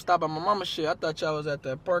finna go stop at my mama's shit. I thought y'all was at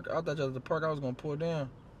the park. I thought y'all was at the park. I was gonna pull down.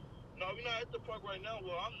 No, we're not at the park right now.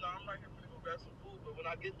 Well, I'm not. I'm right here finna go grab some food. But when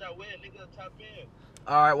I get that way, nigga, tap in.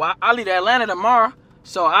 All right, well, I'll leave to Atlanta tomorrow.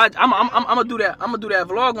 So I'm gonna do that. I'm gonna do that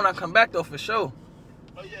vlog when I come back though, for sure.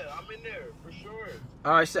 Oh yeah, I'm in there for sure.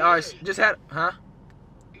 All right, all right. Just had, huh?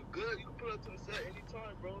 You good? You can pull up to the set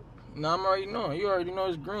anytime, bro. No, I'm already knowing. You already know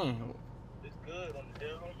it's green. It's good on the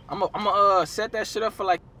deal, homie. I'm gonna set that shit up for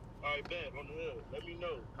like. All right, bet on the hood. Let me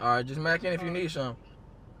know. All right, just mac in if you need some.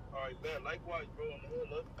 All right, bet. Likewise, bro. On the hood,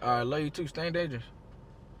 love. All right, love you too. Stay dangerous.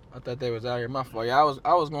 I thought they was out here. My fault. Yeah,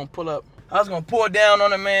 I was gonna pull up. I was gonna pull down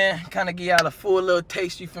on the man, kind of give y'all a full little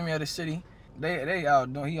taste. You feel me, of the city. They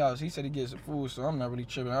out doing. He said he gets some food, so I'm not really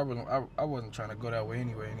tripping. I wasn't trying to go that way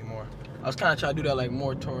anymore. I was kind of trying to do that like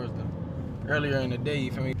more towards the earlier in the day.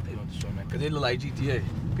 You feel me? They don't show, man, cause it look like GTA.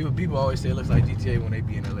 People always say it looks like GTA when they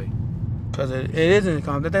be in LA. Cause it is in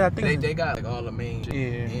Compton. I think they got like all the main shit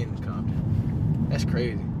in Compton. That's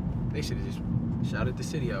crazy. They should have just shouted the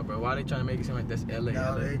city out, bro. Why they trying to make it seem like that's LA?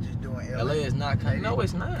 No, they just doing LA. LA is not Compton. No,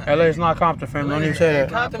 it's not. LA is not Compton, fam. Don't even say that.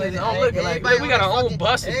 Compton is on looking like we got our own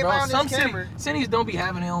buses, bro. Some cities don't be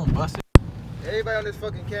having their own buses. Everybody on this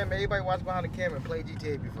fucking camera, everybody watch behind the camera and play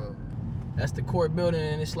GTA before. That's the court building,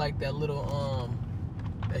 and it's like that little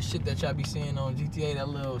that shit that y'all be seeing on GTA. That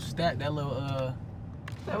little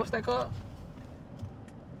what's that called?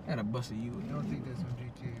 Had a bus of you. I don't think that's on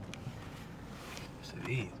GTA. Yes, it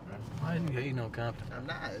is, bro. Why is you hating on Compton? I'm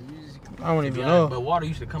not. I don't even know. But water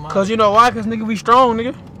used to come out. Cause you know why? Cause nigga we strong,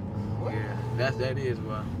 nigga. Yeah, that is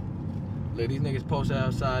why. Look, these niggas posted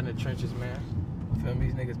outside in the trenches, man. Feel me?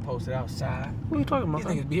 These niggas posted outside. What are you talking about?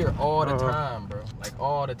 These niggas be here all the time, bro. Like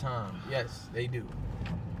all the time. Yes, they do.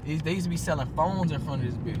 They used to be selling phones in front of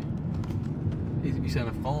this bitch. They used to be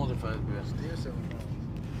selling phones in front of this bitch. Still selling phones.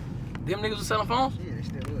 Them niggas was selling phones? Yeah, they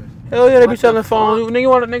still was. Hell yeah, they be selling phones. Nigga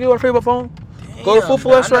want a free phone? Damn, go to Full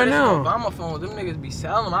Flex right now. Obama phones, them niggas be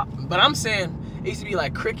selling them. But I'm saying, it used to be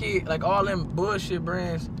like Cricket, like all them bullshit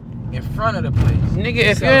brands in front of the place. Nigga,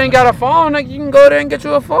 if you ain't got a phone, nigga, you can go there and get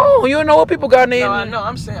you a phone. You don't know what people got in. No, I know.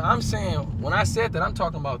 I'm saying, when I said that, I'm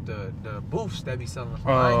talking about the booths that be selling phones.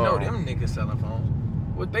 I ain't know them niggas selling phones.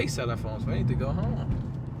 What they selling phones for? They need to go home.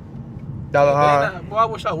 Dollar high. Boy, I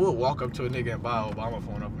wish I would walk up to a nigga and buy an Obama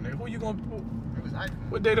phone up a nigga. Who you gonna?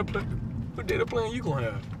 What data plan you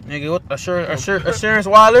gonna have? Nigga, what Assurance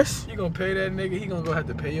Wireless? You gonna pay that nigga? He gonna go have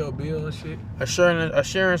to pay your bill and shit.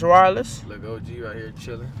 Assurance Wireless. Look, OG right here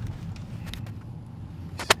chilling.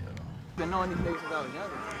 Been knowing these niggas since I was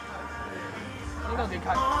younger. You gonna get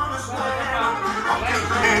caught.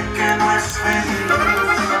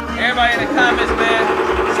 Everybody in the comments, man,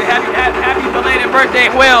 say happy belated birthday,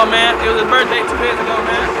 Well, man. It was his birthday 2 days ago,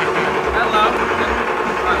 man. Hello.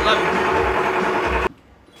 I love you.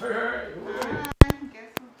 Guess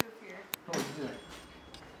who took here?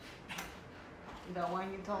 The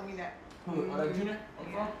one you told me that. Who? Junior?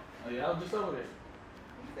 Yeah. Oh yeah, I was just over there. You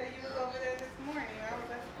said you was over there this morning.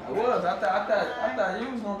 I was. I thought you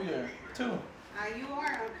was gonna be there too. You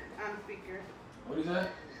are on speaker. What is that?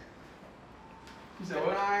 You said what?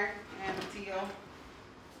 Bernard and Tio.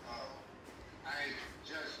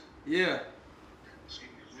 Yeah.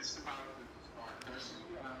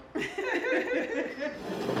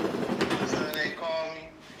 So they call me.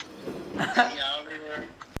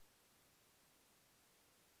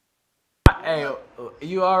 Hey,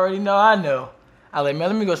 you already know I know. I like, man,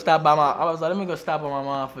 let me go stop by my. I was like, let me go stop by my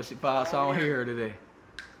mom so I don't hear her today.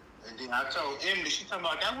 And then I told Emily, she talking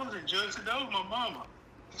about that wasn't Judson, that was my mama.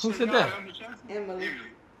 Who said that? Emily.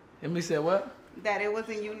 Emily said what? That it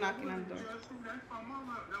wasn't you knocking on the door.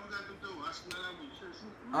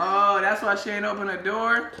 Oh, that's why she ain't open the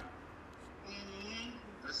door?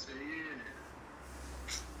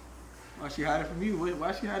 Why she hiding from you?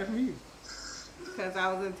 Why she hiding from you? Because I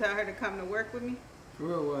was going to tell her to come to work with me. For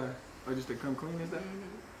real, why? Or just to come clean and stuff?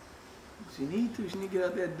 She need to. She need to get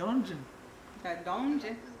out that dungeon. That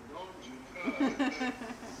dungeon?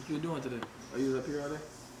 What you doing today? Are you up here all day?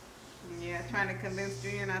 Yeah, trying to convince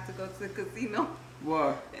Junior not to go to the casino.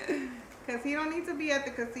 Why? Because he don't need to be at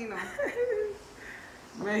the casino.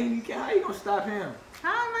 Man, how you gonna stop him? How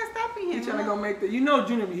am I stopping him? He trying to go make the. You know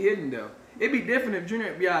Junior be hitting though. It'd be different if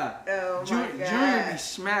Junior be out. Oh Junior, my God. Junior be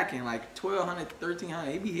smacking like 1,200,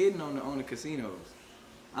 1,300. He be hitting on the casinos.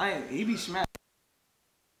 He be smacking.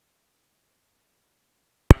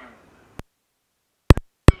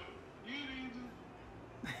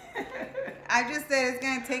 I just said it's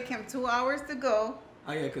gonna take him 2 hours to go.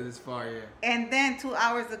 Oh yeah, cause it's far, yeah. And then 2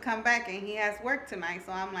 hours to come back, and he has work tonight.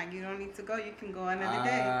 So I'm like, you don't need to go. You can go another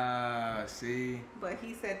day. Ah, see. But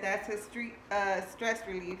he said that's his stress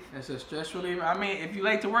relief. That's a stress relief. I mean, if you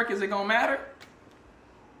late to work, is it gonna matter?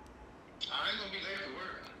 I ain't gonna be late to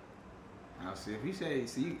work. I'll see if he say,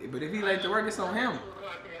 see, but if he late to work, it's on him. 2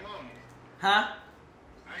 o'clock in the morning. Huh?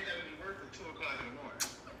 I ain't never been working at 2 o'clock in the morning.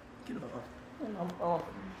 Get off.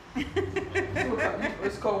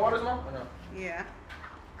 It's cold waters, Mom? Or no? Yeah.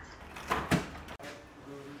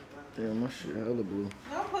 Damn, my shit hella blue.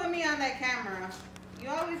 Don't put me on that camera. You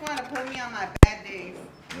always want to put me on my bad days.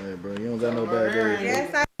 Hey, bro, you don't got no bad days.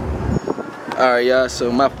 Yes, I. Alright, y'all,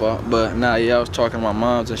 so my fault, but nah, yeah, I was talking to my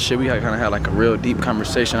moms and shit. We kind of had like a real deep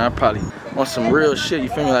conversation. I probably on some real shit, you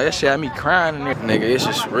feel me? Like, that shit had me crying in there. Nigga, it's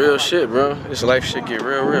just real shit, bro. This life shit get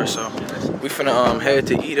real, so we finna head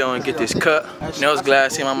to Edo and get this cut. You know, it's glad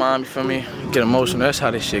to see my mom, you feel me? Get emotional, that's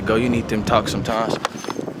how this shit go. You need them talk sometimes.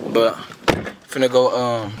 But, finna go,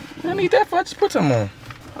 I need that for, I just put some on.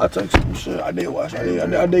 I take some shit. I did wash. I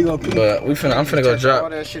did go pee. But I'm finna go drop. All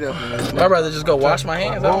that shit up, man. I'd rather just go wash my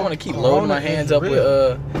hands. I don't want to keep loading my hands up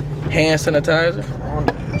with hand sanitizer.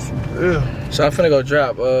 So I'm finna go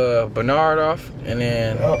drop Bernard off, and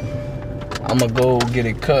then I'm gonna go get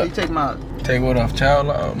it cut. You take what off? Child,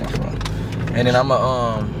 oh my phone. And then I'm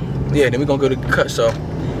gonna yeah, then we gonna go to cut. So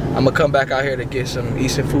I'm gonna come back out here to get some eat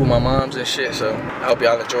some food with my moms and shit. So I hope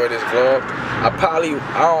y'all enjoy this vlog. I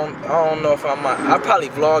don't know if I probably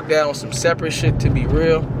vlog that on some separate shit, to be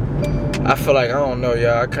real. I feel like, I don't know,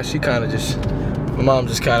 y'all, cause she kind of just, my mom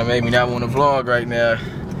just kind of made me not want to vlog right now.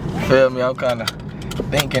 Feel me? I'm kind of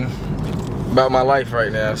thinking about my life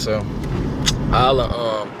right now. So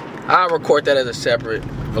I'll record that as a separate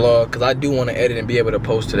vlog, cause I do want to edit and be able to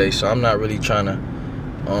post today. So I'm not really trying to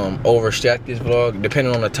overstack this vlog,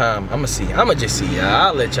 depending on the time. I'ma just see y'all.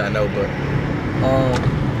 I'll let y'all know. But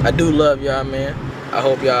I do love y'all, man. I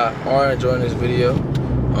hope y'all are enjoying this video.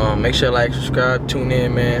 Make sure to like, subscribe, tune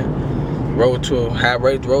in, man. Road to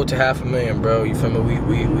 500,000, bro. You feel me?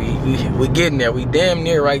 We getting there. We damn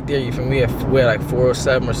near right there. You feel me? We're like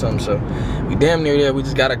 407 or something. So we damn near there. We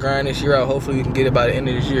just gotta grind this year out. Hopefully we can get it by the end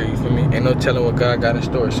of this year. You feel me? Ain't no telling what God got in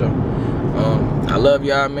store. So I love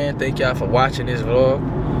y'all, man. Thank y'all for watching this vlog.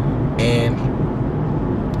 And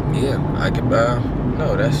yeah,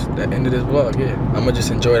 no, that's the end of this vlog. Yeah, I'm gonna just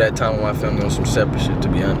enjoy that time with my family on some separate shit, to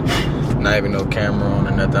be honest. Not even no camera on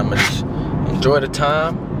or nothing. I'm gonna just enjoy the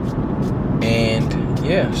time. And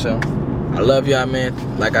yeah, so I love y'all, man.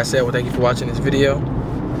 Like I said, well, thank you for watching this video.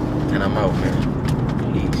 And I'm out, man.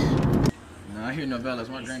 Peace. Now I hear novellas.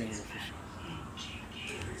 My granny here for sure.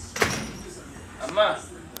 Amma.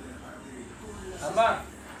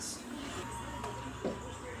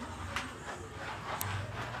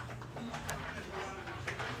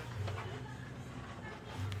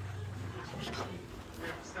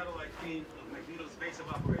 Satellite feed of Magneto's base of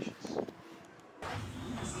operations.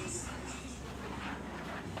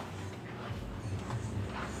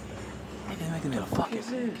 Making it a fucking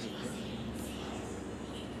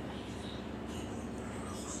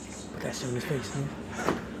Put that shit in his face,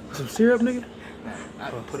 nigga. Some syrup, nigga? I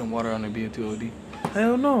put him water on the BO2OD.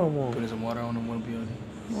 Hell no, I won't. Put some water on him, one BOD.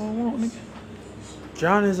 No, I won't, nigga.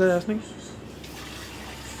 Drown his ass, nigga.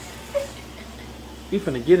 We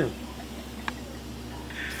finna get him.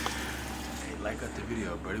 Hey, like up the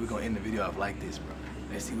video, bro. We gonna end the video off like this, bro.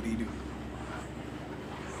 Let's see what he do.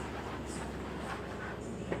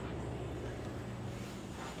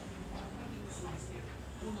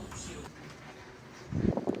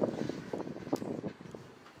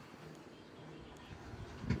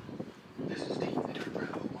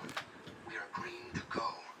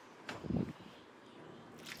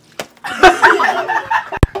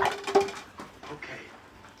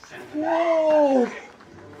 Whoa!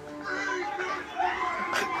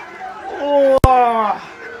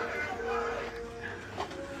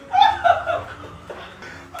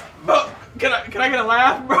 Bro, can I get a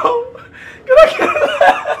laugh, bro? Can I get a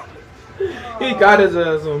laugh? He got his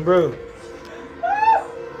ass on, bro.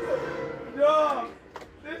 Yo,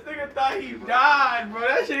 this nigga thought he died, bro.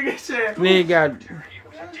 That shit said. Nigga got.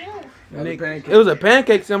 Nigga, it was a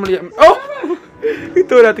pancake. Somebody. Oh! He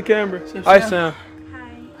threw it at the camera. Hi, Sam.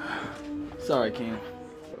 Sorry, King.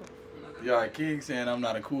 Yo, King saying I'm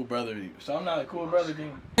not a cool brother. So I'm not a cool brother,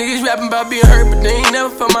 King. Niggas rapping about being hurt, but they ain't never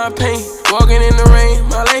felt my pain. Walking in the rain,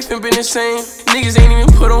 my life ain't been the same. Niggas ain't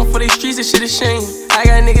even put on for these streets, this shit is shame. I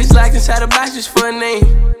got niggas locked inside a box just for a name.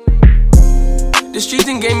 The streets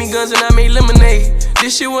done gave me guns and I made lemonade.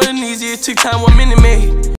 This shit wasn't easy, it took time, 1 minute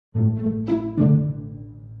made.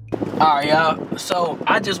 Alright, y'all. So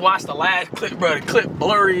I just watched the last clip, bro. The clip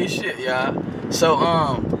blurry as shit, y'all. So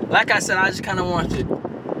like I said, I just kind of wanted to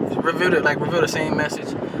reveal the same message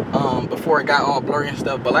before it got all blurry and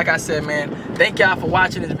stuff. But like I said, man, thank y'all for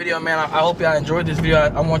watching this video, man. I hope y'all enjoyed this video.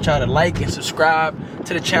 I want y'all to like and subscribe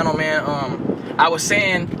to the channel, man. I was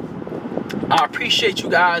saying I appreciate you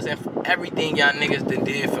guys and for everything y'all niggas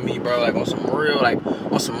did for me, bro. Like on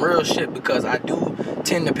some real shit, because I do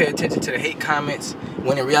tend to pay attention to the hate comments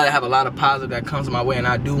when in reality I have a lot of positive that comes my way, and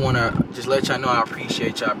I do want to just let y'all know I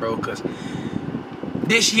appreciate y'all, bro, because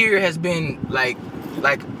this year has been like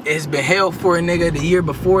it's been hell for a nigga. The year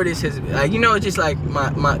before this has, like, you know, it's just like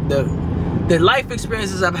the life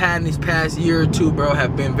experiences I've had in this past year or two, bro,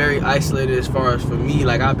 have been very isolated as far as for me.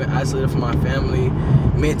 Like, I've been isolated from my family,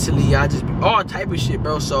 mentally, I just, all type of shit,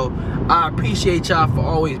 bro. So I appreciate y'all for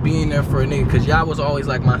always being there for a nigga, because y'all was always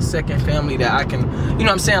like my second family that I can, you know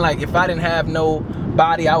what I'm saying? Like, if I didn't have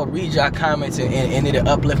nobody, I would read y'all comments and it'd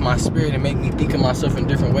uplift my spirit and make me think of myself in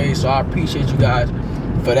different ways. So I appreciate you guys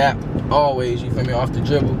for that always, you feel me, off the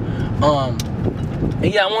dribble.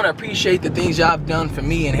 And yeah, I want to appreciate the things y'all have done for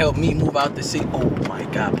me and help me move out the city. Oh my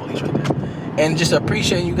God, police right there. And just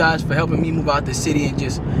appreciating you guys for helping me move out the city and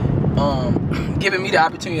just giving me the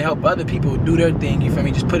opportunity to help other people do their thing. You feel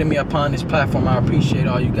me? Just putting me upon this platform. I appreciate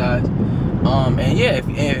all you guys.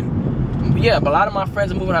 And yeah, but a lot of my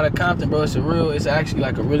friends are moving out of Compton, bro. It's actually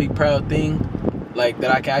like a really proud thing, like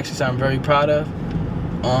that I can actually say I'm very proud of.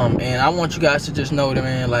 And I want you guys to just know that,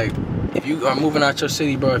 man, like, if you are moving out your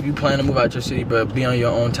city, bro, if you plan to move out your city, bro, be on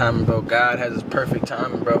your own timing, bro. God has his perfect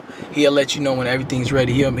timing, bro. He'll let you know when everything's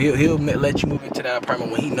ready. He'll let you move into that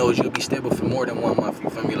apartment when he knows you'll be stable for more than 1 month. You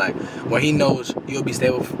feel me? Like, when he knows you'll be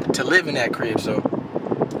stable to live in that crib. So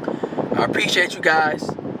I appreciate you guys.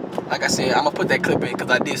 Like I said, I'm gonna put that clip in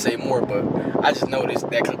because I did say more, but I just noticed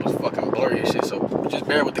that clip was fucking blurry and shit. So just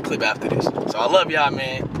bear with the clip after this. So I love y'all,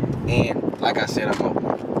 man. And like I said, I'm gonna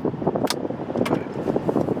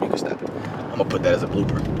put that as a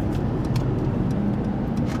blooper.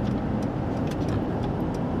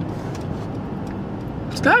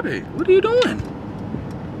 Stop it. What are you doing?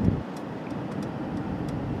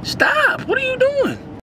 Stop. What are you doing?